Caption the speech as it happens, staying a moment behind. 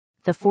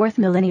The fourth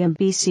millennium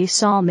BC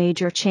saw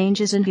major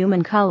changes in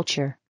human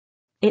culture.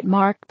 It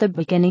marked the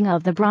beginning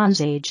of the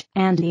Bronze Age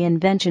and the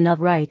invention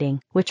of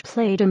writing, which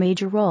played a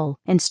major role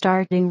in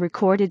starting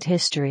recorded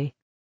history.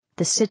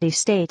 The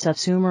city-states of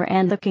Sumer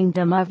and the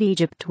Kingdom of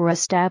Egypt were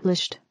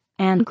established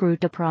and grew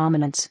to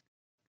prominence.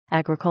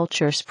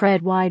 Agriculture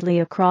spread widely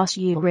across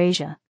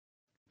Eurasia.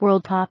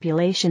 World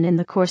population in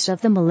the course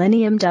of the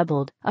millennium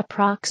doubled,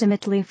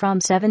 approximately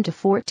from 7 to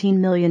 14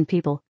 million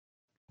people.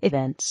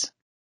 Events.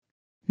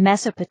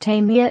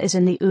 Mesopotamia is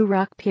in the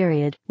Uruk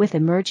period, with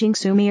emerging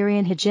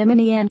Sumerian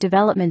hegemony and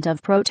development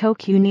of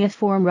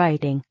proto-cuneiform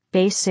writing,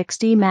 base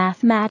 60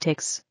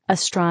 mathematics,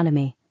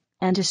 astronomy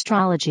and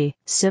astrology,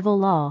 civil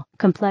law,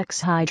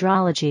 complex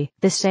hydrology,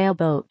 the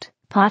sailboat,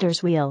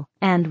 potter's wheel,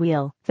 and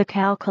wheel. The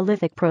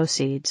Chalcolithic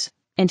proceeds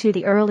into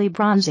the early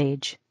Bronze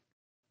Age.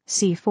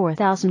 c.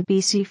 4000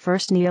 BC.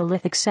 First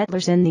Neolithic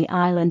settlers in the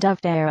island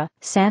of Dara,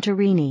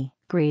 Santorini,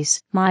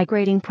 Greece,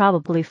 migrating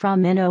probably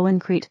from Minoan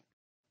Crete.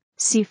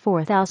 c.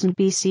 4000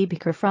 BC.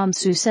 Beaker from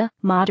Susa,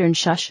 modern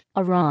Shush,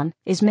 Iran,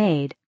 is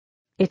made.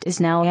 It is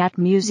now at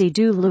Musée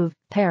du Louvre,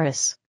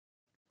 Paris.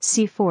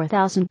 c.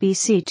 4000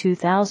 BC.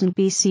 2000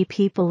 BC.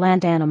 People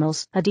and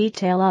animals, a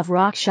detail of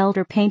rock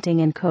shelter painting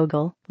in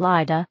Kogel,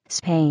 Lleida,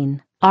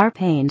 Spain, are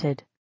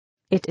painted.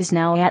 It is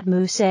now at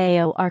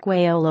Museo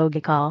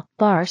Arqueológico,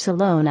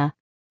 Barcelona.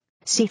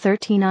 c.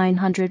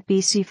 3900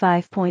 BC.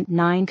 5.9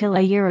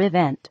 kiloyear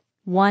event,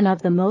 one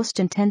of the most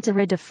intense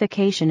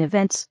aridification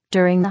events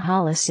during the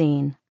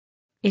Holocene.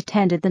 It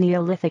ended the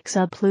Neolithic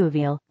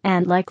subpluvial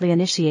and likely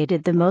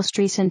initiated the most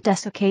recent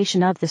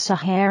desiccation of the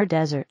Sahara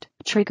Desert,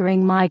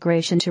 triggering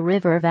migration to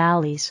river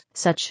valleys,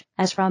 such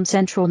as from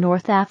central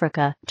North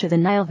Africa to the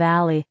Nile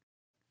Valley.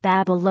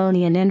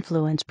 Babylonian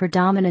influence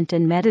predominant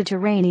in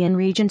Mediterranean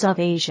regions of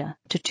Asia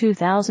to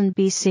 2000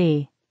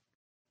 BC.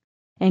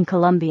 In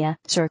Colombia,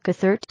 circa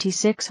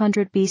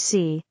 3600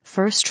 BC,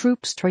 first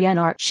troops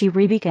trianarchi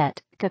Ribiquet,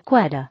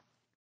 Caqueta.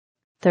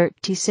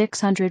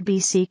 3600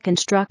 BC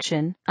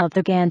construction of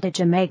the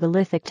Gandija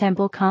megalithic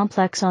temple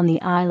complex on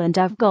the island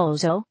of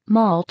Gozo,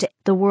 Malta,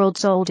 the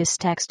world's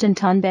oldest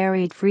extant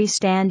unburied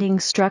freestanding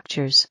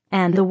structures,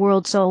 and the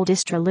world's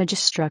oldest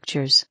religious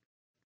structures.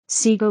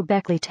 See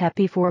Göbekli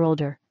Tepe for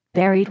older,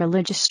 buried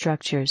religious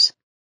structures.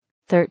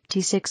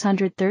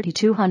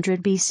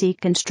 3600-3200 BC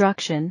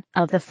construction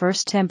of the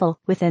first temple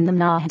within the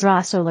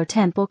Mahdra solar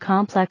temple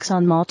complex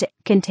on Malta,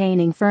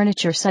 containing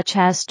furniture such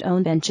as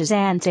stone benches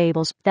and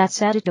tables that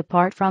set it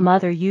apart from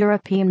other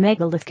European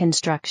megalith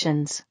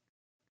constructions.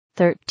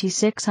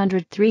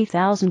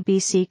 3600-3000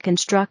 BC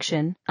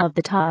construction of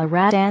the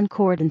Taharat and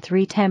Cordon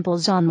III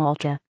temples on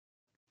Malta.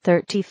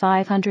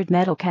 3500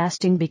 metal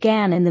casting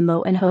began in the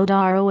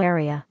Mohenjo-Daro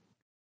area.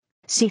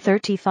 c.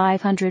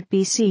 3500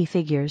 BC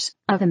figures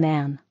of a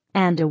man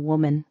and a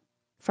woman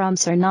from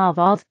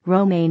Cernavodă,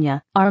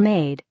 Romania, are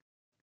made.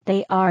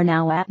 They are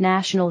now at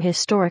National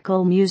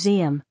Historical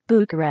Museum,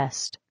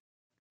 Bucharest.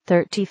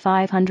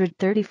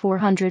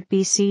 3500-3400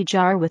 BC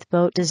jar with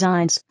boat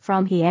designs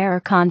from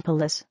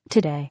Hierakonpolis,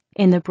 today,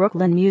 in the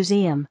Brooklyn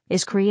Museum,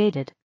 is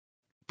created.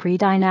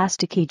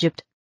 Pre-dynastic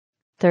Egypt.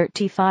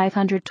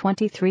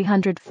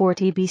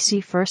 3500-2340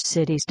 BC first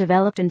cities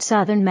developed in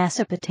southern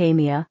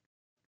Mesopotamia.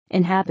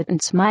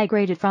 Inhabitants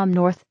migrated from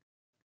north.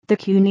 The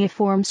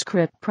cuneiform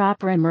script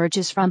proper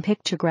emerges from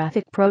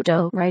pictographic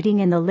proto-writing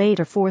in the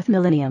later 4th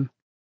millennium.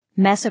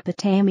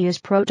 Mesopotamia's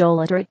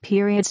proto-literate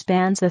period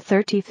spans the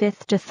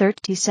 35th to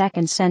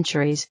 32nd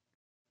centuries.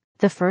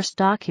 The first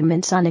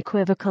documents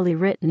unequivocally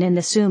written in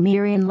the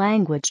Sumerian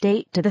language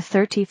date to the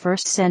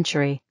 31st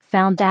century,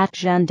 found at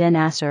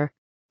Jen-Den-Asser.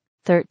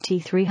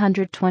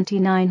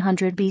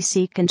 3300-2900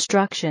 BC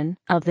construction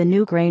of the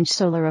Newgrange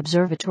Solar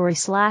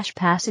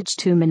Observatory/passage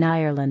to Man,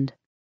 Ireland.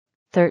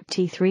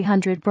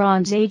 3300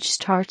 Bronze Age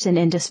starts in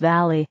Indus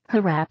Valley,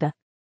 Harappa.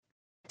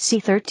 c.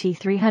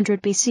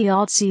 3300 BC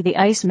Old Sea. The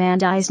Iceman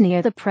dies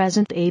near the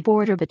present-day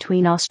border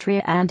between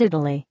Austria and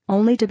Italy,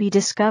 only to be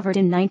discovered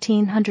in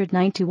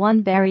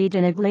 1991 buried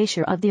in a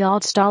glacier of the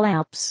Alpstall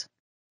Alps.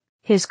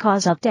 His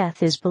cause of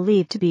death is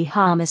believed to be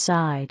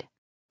homicide.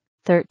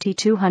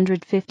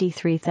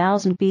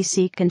 3200-3000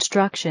 BC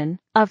construction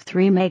of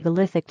 3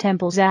 megalithic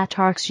temples at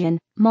Arxion,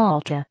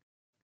 Malta.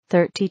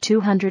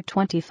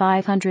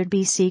 3200-2500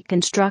 BC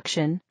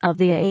construction of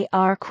the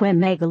Arquim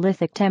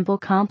megalithic temple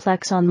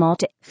complex on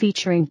Malta,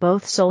 featuring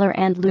both solar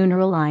and lunar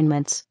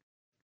alignments.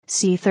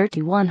 c.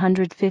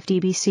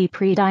 3150 BC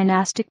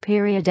pre-dynastic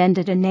period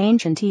ended in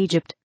ancient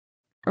Egypt.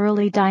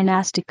 Early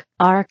dynastic,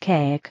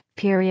 archaic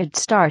period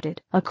started,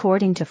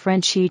 according to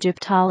French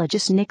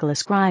Egyptologist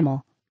Nicolas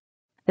Grimel.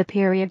 The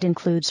period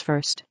includes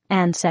First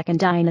and Second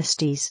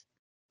dynasties.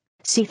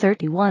 c.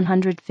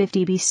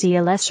 3150 BC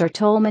a lesser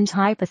Ptolemy's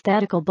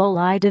hypothetical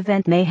bolide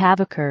event may have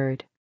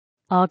occurred.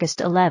 August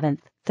 11,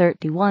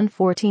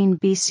 3114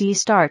 BC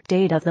start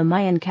date of the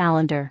Mayan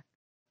calendar.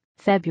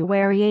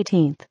 February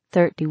 18,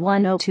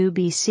 3102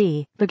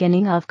 BC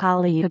beginning of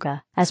Kali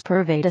Yuga, as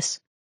per Vedas.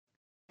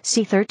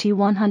 c.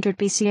 3100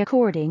 BC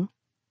according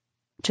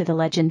To the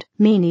legend,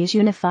 Menes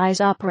unifies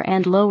Upper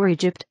and Lower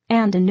Egypt,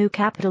 and a new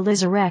capital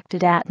is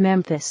erected at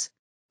Memphis.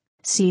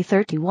 c.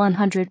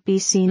 3100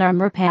 BC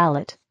Armor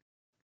Palette.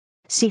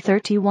 c.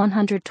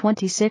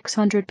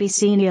 3100-2600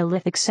 BC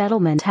Neolithic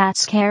settlement at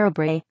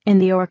Skarabrae, in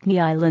the Orkney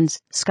Islands,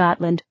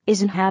 Scotland,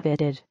 is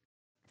inhabited.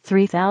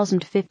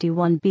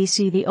 3051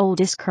 BC The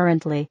oldest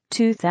currently,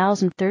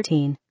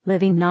 2013,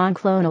 living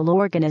non-clonal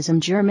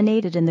organism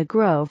germinated in the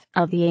grove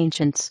of the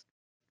ancients.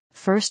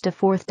 1st to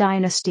 4th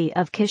dynasty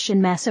of Kish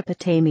in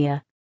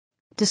Mesopotamia.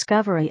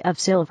 Discovery of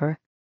silver.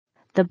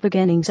 The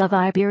beginnings of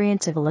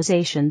Iberian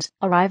civilizations,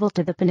 arrival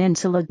to the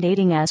peninsula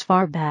dating as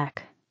far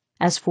back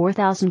as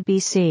 4000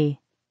 BC.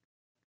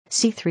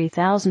 c.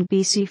 3000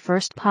 BC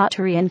First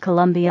pottery in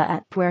Colombia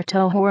at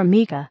Puerto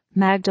Hormiga,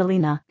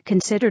 Magdalena,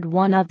 considered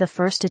one of the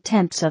first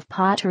attempts of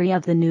pottery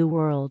of the New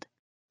World.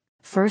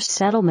 First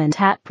settlement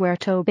at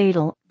Puerto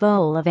Badal,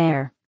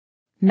 Bolívar,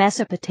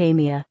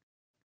 Mesopotamia.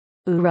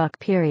 Uruk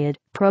period,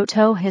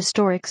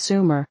 Proto-historic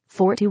Sumer,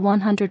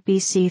 4100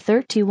 BC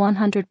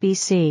 3100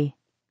 BC.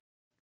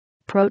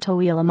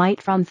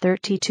 Proto-Elamite from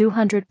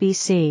 3200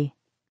 BC.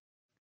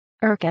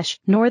 Urkesh,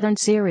 northern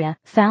Syria,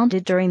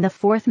 founded during the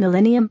 4th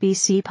millennium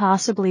BC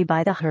possibly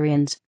by the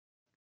Hurrians.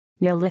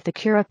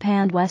 Neolithic Europe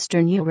and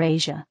western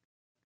Eurasia.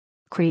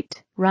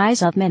 Crete,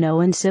 rise of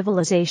Minoan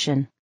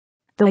civilization.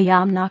 The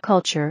Yamna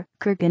culture,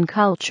 Kurgan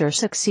culture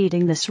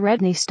succeeding the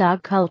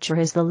Srednji culture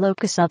is the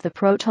locus of the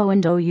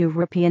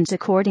Proto-Indo-Europeans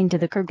according to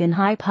the Kurgan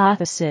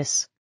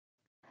hypothesis.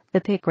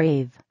 The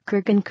Pitgrave,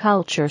 Kurgan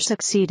culture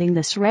succeeding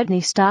the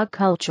Srednji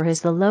culture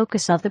is the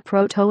locus of the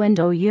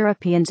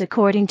Proto-Indo-Europeans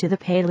according to the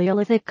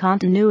Paleolithic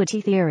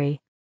continuity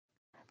theory.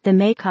 The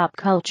Makop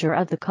culture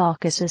of the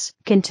Caucasus,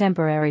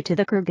 contemporary to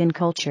the Kurgan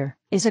culture,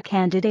 is a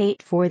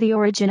candidate for the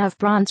origin of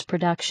bronze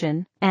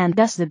production, and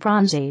thus the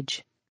Bronze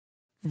Age.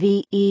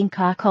 The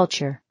Inca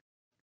culture.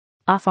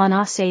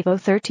 Afanasevo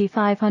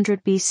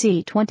 3500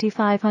 BC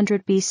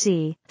 2500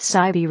 BC,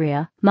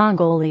 Siberia,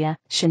 Mongolia,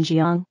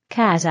 Xinjiang,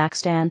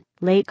 Kazakhstan,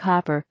 Late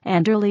Copper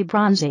and Early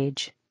Bronze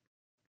Age.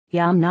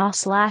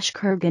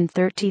 Yamna/Kurgan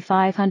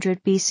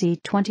 3500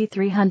 BC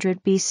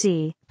 2300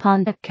 BC,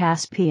 Pontic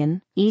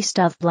Caspian, east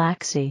of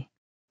Black Sea.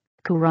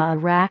 Kura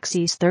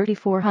Araxes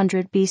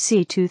 3400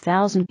 BC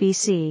 2000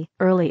 BC,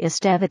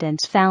 earliest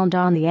evidence found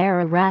on the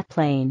Ararat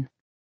Plain.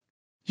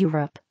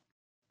 Europe.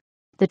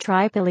 The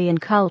Tripolian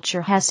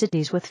culture has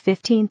cities with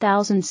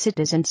 15,000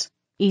 citizens.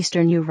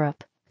 Eastern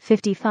Europe,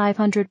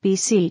 5500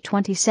 BC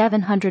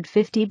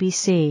 2750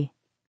 BC.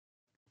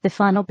 The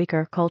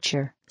Funnelbeaker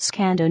culture,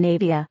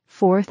 Scandinavia,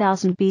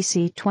 4000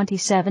 BC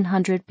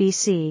 2700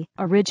 BC,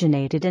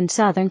 originated in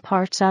southern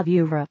parts of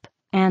Europe,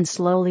 and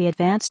slowly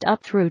advanced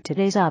up through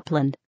today's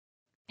upland.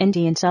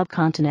 Indian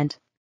subcontinent.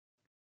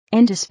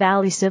 Indus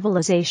Valley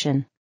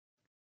Civilization.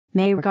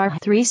 Maygar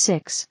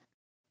 3-6.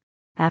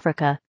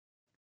 Africa.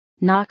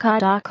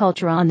 Nakada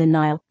culture on the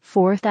Nile,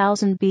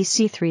 4000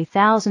 BC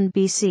 3000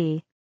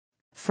 BC.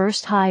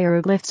 First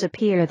hieroglyphs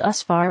appear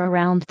thus far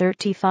around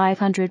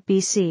 3500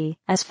 BC,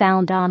 as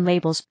found on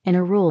labels in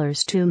a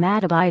ruler's tomb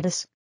at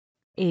Abydos.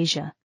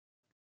 Asia.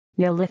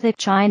 Neolithic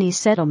Chinese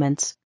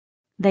settlements.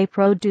 They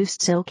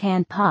produced silk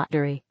and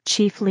pottery,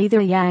 chiefly the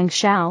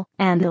Yangshao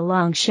and the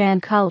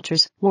Longshan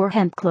cultures, wore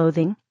hemp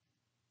clothing,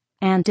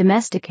 and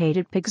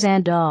domesticated pigs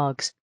and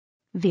dogs.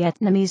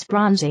 Vietnamese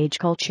Bronze Age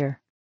culture.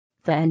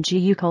 The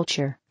Ngu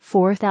culture,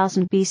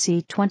 4000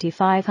 BC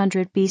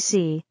 2500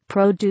 BC,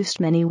 produced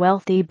many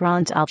wealthy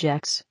bronze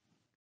objects.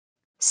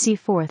 c.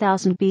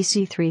 4000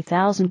 BC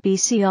 3000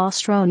 BC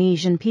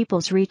Austronesian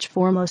peoples reach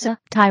Formosa,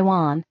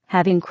 Taiwan,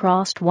 having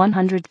crossed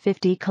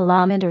 150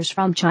 kilometers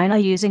from China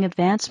using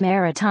advanced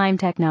maritime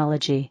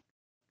technology.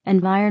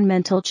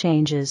 Environmental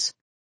changes.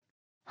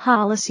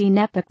 Holocene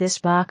epoch. This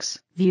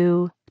box,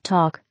 view,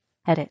 talk,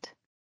 edit.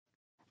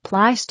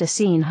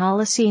 Pleistocene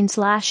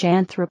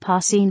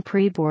Holocene/Anthropocene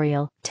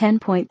Pre-Boreal,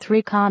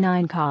 10.3 Ca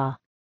 9 Ca.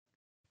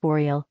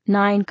 Boreal,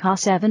 9 Ca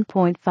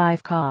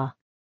 7.5 Ca.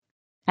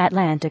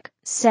 Atlantic,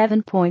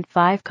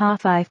 7.5 Ca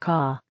 5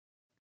 Ca.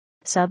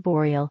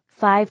 Subboreal,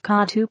 5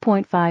 Ca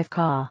 2.5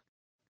 Ca.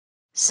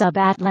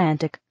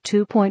 Subatlantic,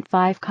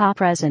 2.5 Ca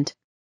Present.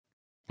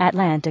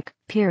 Atlantic,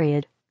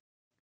 period.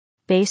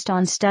 Based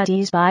on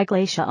studies by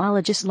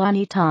glaciologist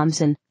Lonnie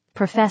Thompson,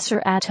 professor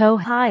at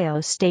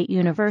Ohio State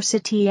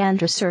University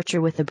and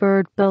researcher with the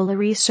Bird Bowler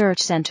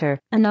Research Center,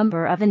 a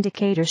number of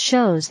indicators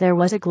shows there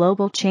was a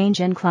global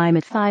change in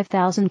climate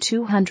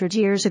 5,200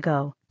 years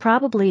ago,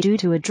 probably due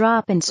to a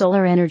drop in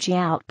solar energy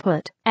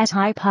output, as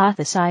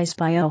hypothesized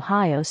by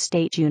Ohio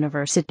State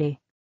University.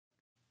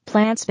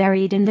 Plants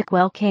buried in the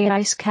Quelque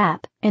ice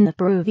cap in the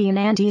Peruvian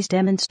Andes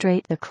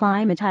demonstrate the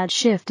climate had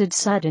shifted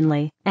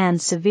suddenly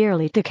and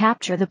severely to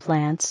capture the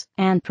plants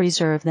and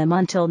preserve them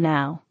until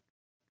now.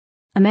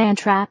 A man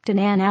trapped in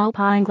an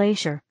alpine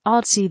glacier,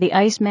 Otzi the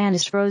Iceman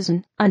is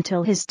frozen,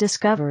 until his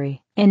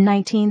discovery, in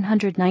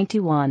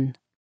 1991.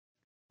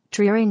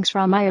 Tree rings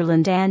from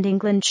Ireland and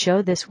England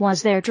show this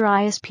was their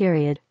driest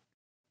period.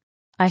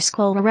 Ice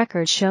core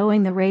record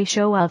showing the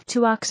ratio of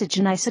 2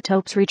 oxygen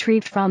isotopes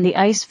retrieved from the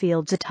ice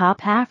fields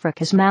atop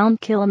Africa's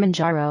Mount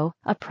Kilimanjaro,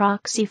 a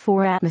proxy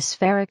for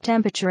atmospheric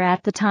temperature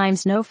at the time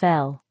snow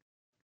fell.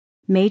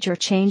 Major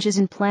changes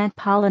in plant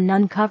pollen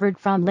uncovered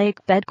from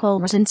lake bed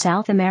cores in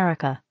South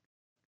America.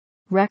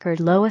 Record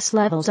lowest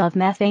levels of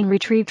methane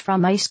retrieved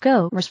from ice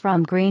cores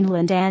from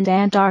Greenland and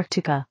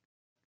Antarctica.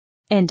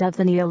 End of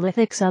the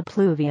Neolithic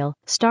subpluvial,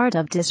 start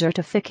of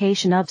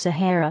desertification of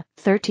Sahara,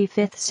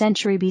 35th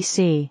century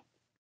BC.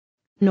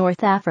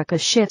 North Africa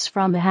shifts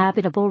from a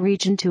habitable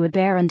region to a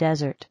barren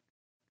desert.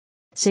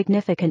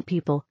 Significant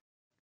people.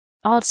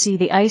 Otzi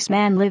the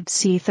Iceman lived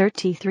c.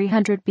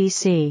 3300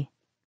 BC.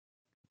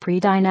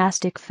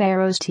 Pre-dynastic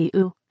pharaohs Tu,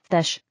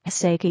 Thesh,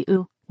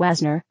 Hesekiu,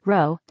 Wasner,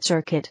 Ro,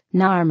 Circuit,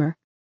 Narmer.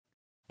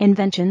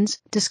 Inventions,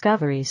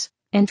 discoveries,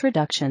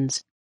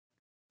 introductions.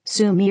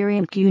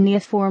 Sumerian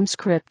cuneiform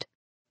script.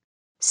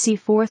 c.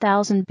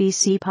 4000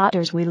 BC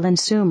Potter's Wheel in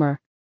Sumer.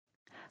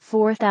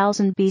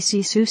 4000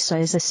 BC Susa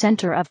is a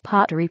center of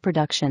pottery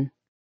production.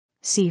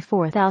 c.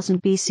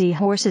 4000 BC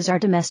horses are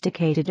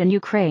domesticated in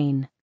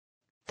Ukraine.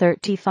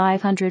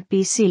 3500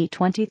 BC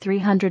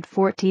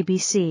 2340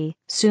 BC,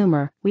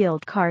 Sumer,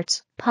 wheeled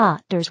carts,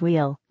 potter's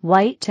wheel,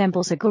 white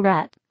temple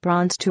ziggurat,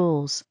 bronze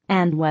tools,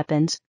 and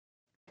weapons.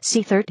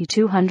 c.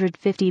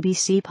 3250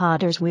 BC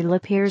potter's wheel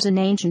appears in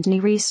ancient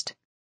Near East.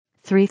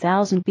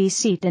 3000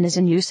 BC tin is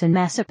in use in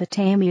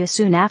Mesopotamia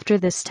soon after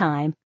this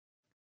time.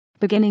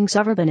 Beginnings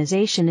of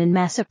urbanization in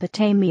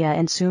Mesopotamia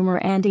and Sumer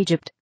and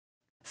Egypt.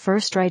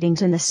 First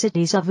writings in the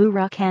cities of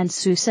Uruk and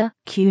Susa,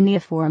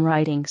 cuneiform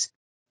writings.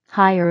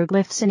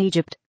 Hieroglyphs in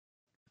Egypt.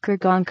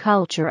 Kurgan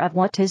culture of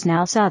what is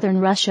now southern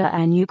Russia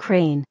and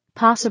Ukraine,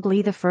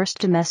 possibly the first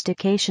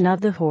domestication of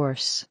the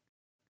horse.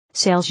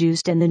 Sails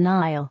used in the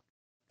Nile.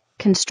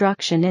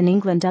 Construction in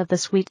England of the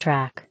Sweet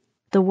Track,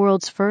 the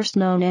world's first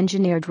known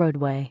engineered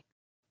roadway.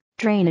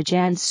 Drainage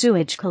and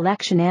sewage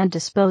collection and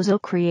disposal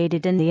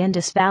created in the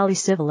Indus Valley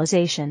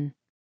Civilization.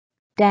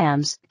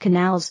 Dams,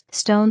 canals,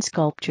 stone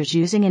sculptures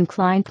using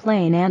inclined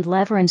plane and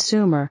lever in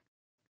Sumer.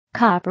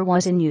 Copper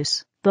was in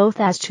use, both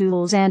as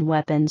tools and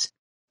weapons.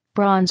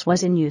 Bronze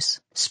was in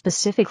use,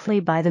 specifically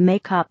by the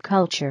Makop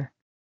culture.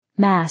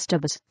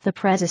 Mastabas, the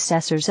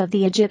predecessors of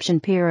the Egyptian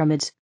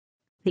pyramids.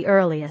 The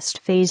earliest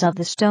phase of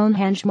the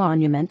Stonehenge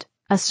monument,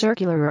 a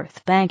circular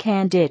earth bank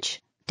and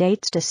ditch,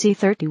 dates to c.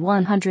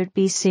 3100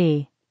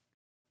 BC.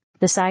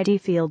 The Sidhe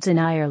fields in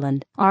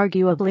Ireland,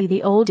 arguably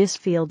the oldest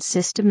field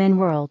system in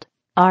world,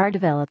 are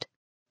developed.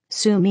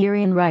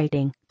 Sumerian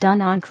writing,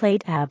 done on clay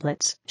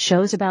tablets,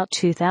 shows about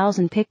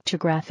 2,000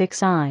 pictographic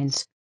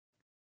signs.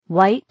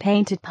 White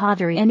painted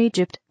pottery in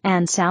Egypt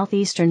and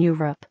southeastern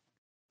Europe.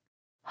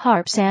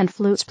 Harps and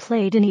flutes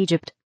played in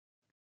Egypt.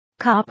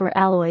 Copper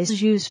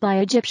alloys used by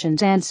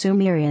Egyptians and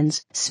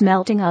Sumerians,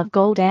 smelting of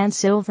gold and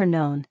silver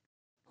known.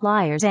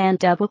 Lyres and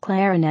double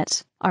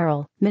clarinets,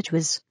 Arl,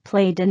 Mitwas,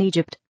 played in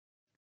Egypt.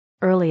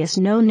 Earliest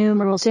known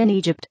numerals in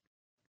Egypt.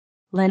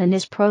 Linen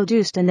is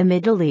produced in the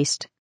Middle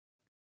East.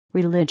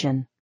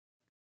 Religion.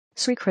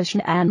 Sri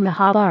Krishna and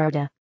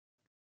Mahabharata.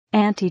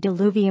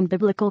 Antediluvian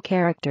biblical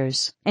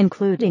characters,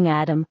 including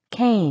Adam,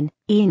 Cain,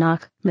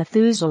 Enoch,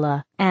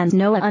 Methuselah, and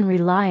Noah.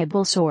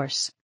 Unreliable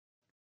source.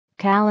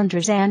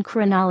 Calendars and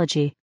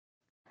chronology.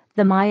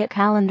 The Maya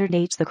calendar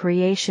dates the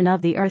creation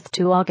of the Earth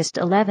to August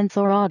 11th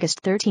or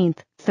August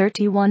 13th,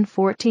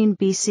 3114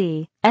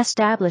 BC,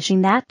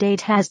 establishing that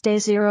date as day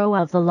zero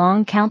of the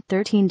long count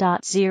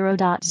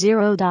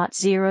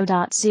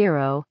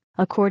 13.0.0.0.0.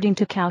 According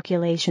to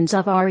calculations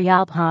of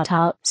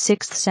Aryabhata,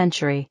 6th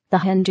century, the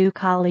Hindu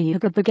Kali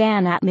Yuga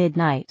began at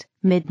midnight,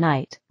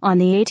 on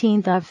the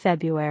 18th of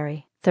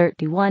February,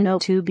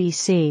 3102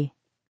 BC.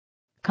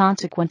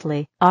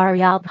 Consequently,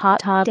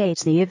 Aryabhata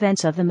dates the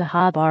events of the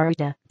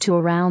Mahabharata to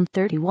around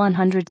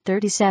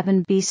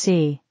 3137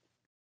 BC.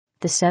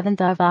 The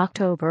 7th of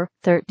October,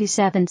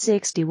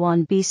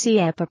 3761 BC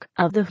epoch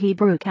of the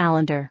Hebrew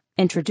calendar,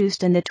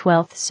 introduced in the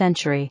 12th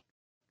century.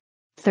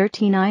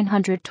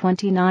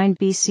 3929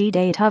 BC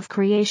date of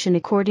creation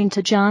according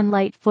to John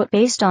Lightfoot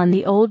based on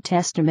the Old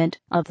Testament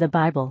of the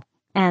Bible,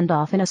 and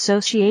often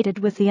associated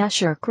with the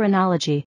Ushur chronology.